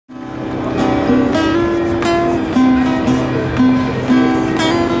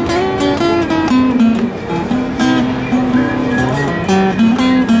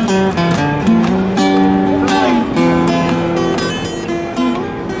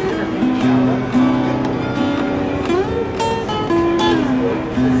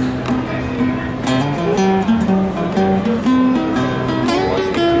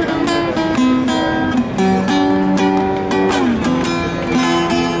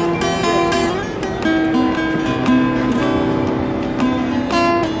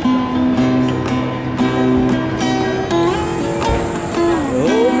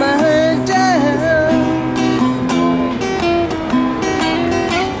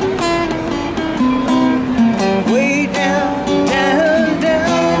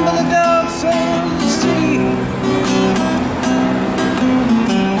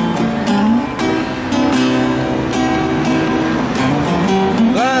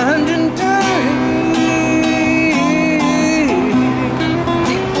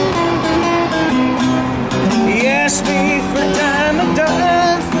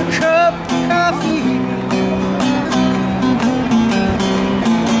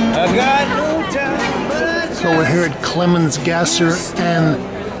So we're here at Clemens Gasser and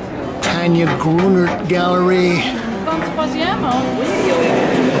Tanya GRUNERT Gallery.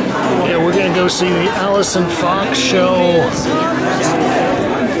 Yeah, we're gonna go see the Alison Fox show.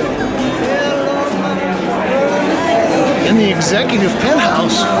 In the executive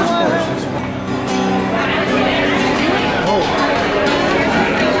penthouse. Oh.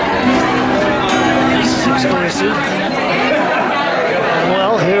 This is exclusive.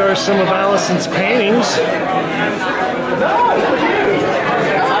 Well, here are some of Alison's paintings.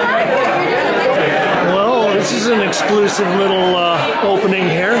 Well, this is an exclusive little opening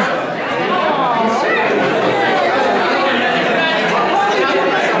here. Look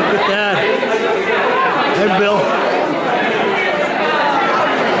at that. Hey, Bill.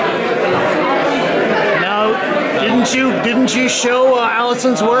 Now, didn't you show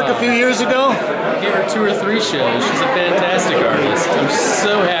Alison's work a few years ago? I gave her 2 or 3 shows. She's a fantastic artist. I'm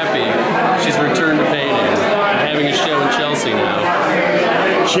so happy she's returned to painting. I'm having a show in Chelsea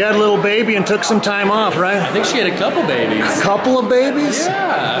now. She had a little baby and took some time off, right? I think she had a couple babies. A couple of babies?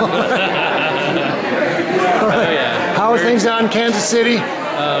 Yeah. Oh, yeah. How are things out in Kansas City?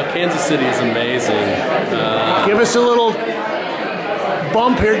 Kansas City is amazing. Give us a little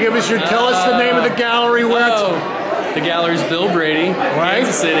bump here. Tell us the name of the gallery. The gallery's Bill Brady, right?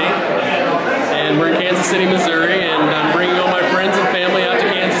 Kansas City. And we're in Kansas City, Missouri, and I'm bringing all my friends and family out to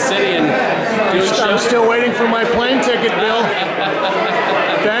Kansas City and doing shows. I'm still waiting for my plane ticket, Bill.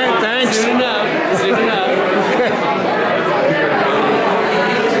 Thanks. Soon enough. Soon enough. Okay.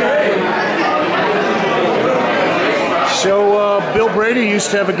 So, Bill Brady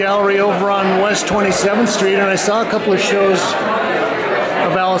used to have a gallery over on West 27th Street, and I saw a couple of shows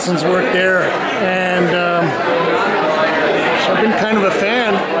of Alison's work there, and so I've been kind of a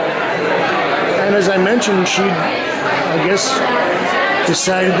fan. And as I mentioned, she, I guess,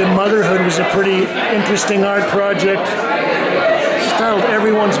 decided that motherhood was a pretty interesting art project. It's titled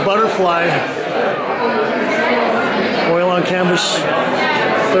Everyone's Butterfly. Oil on canvas,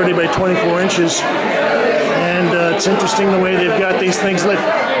 30 by 24 inches. And it's interesting the way they've got these things. Like,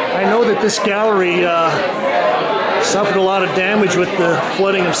 I know that this gallery suffered a lot of damage with the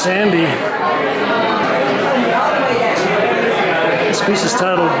flooding of Sandy. This piece is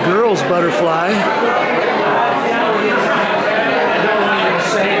titled Girl's Butterfly.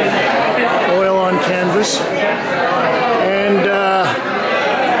 Oil on canvas. And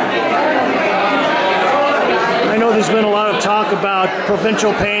I know there's been a lot of talk about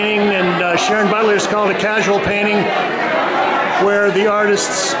provincial painting, and Sharon Butler's called it casual painting, where the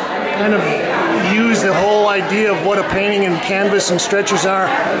artists kind of use the whole idea of what a painting and canvas and stretchers are.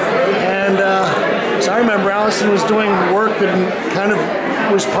 And so I remember Alison was doing work that kind of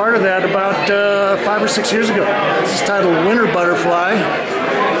was part of that about 5 or 6 years ago. This is titled Winter Butterfly.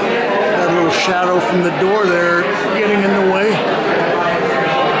 Got a little shadow from the door there getting in the way.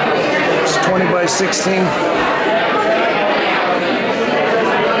 It's 20 by 16.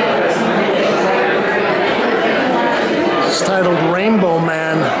 It's titled Rainbow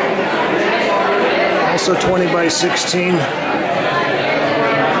Man. Also 20 by 16.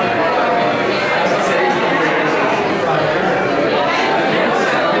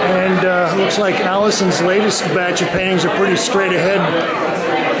 And looks like Alison's latest batch of paintings are pretty straight ahead.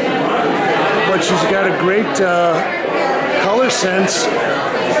 But she's got a great color sense.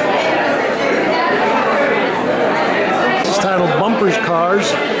 It's titled Bumpers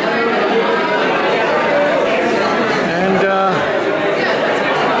Cars.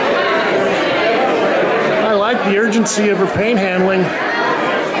 The urgency of her paint handling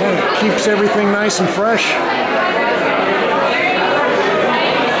kind of keeps everything nice and fresh.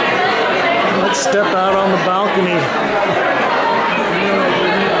 Let's step out on the balcony.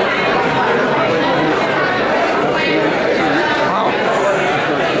 Wow.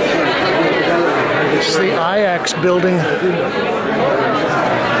 It's the Ajax building.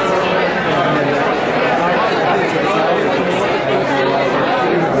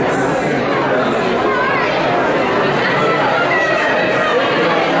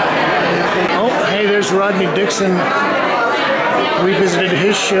 There's Rodney Dixon. We visited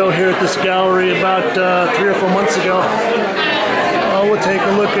his show here at this gallery about 3 or 4 months ago. We'll take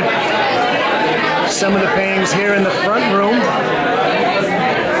a look at some of the paintings here in the front room.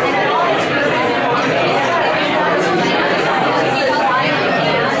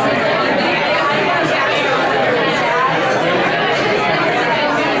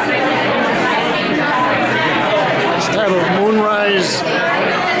 It's titled Moonrise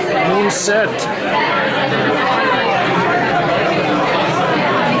Moonset.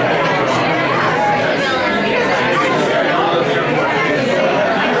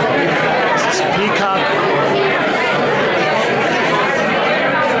 Peacock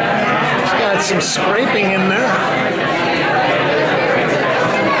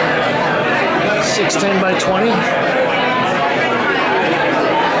 20.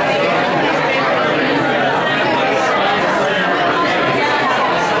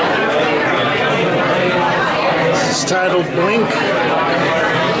 This is titled Blink.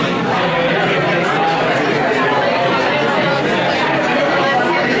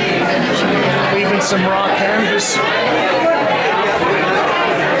 Leaving some raw canvas.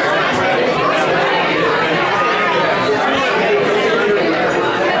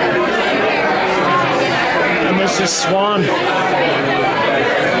 This is Swan.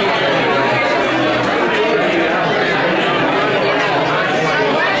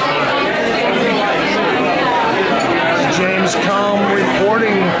 James Combe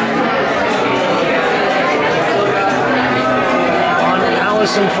reporting on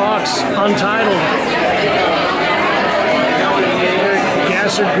Alison Fox, Untitled.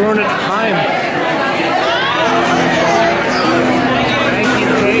 GASSER, GRUNERT, HEIM. Thank you,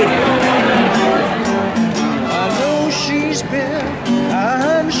 Kate.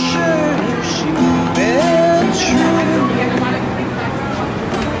 I'm sure she's been true.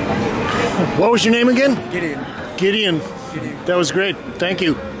 What was your name again? Gideon. Gideon. That was great. Thank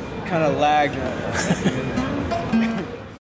you. Kind of lagged.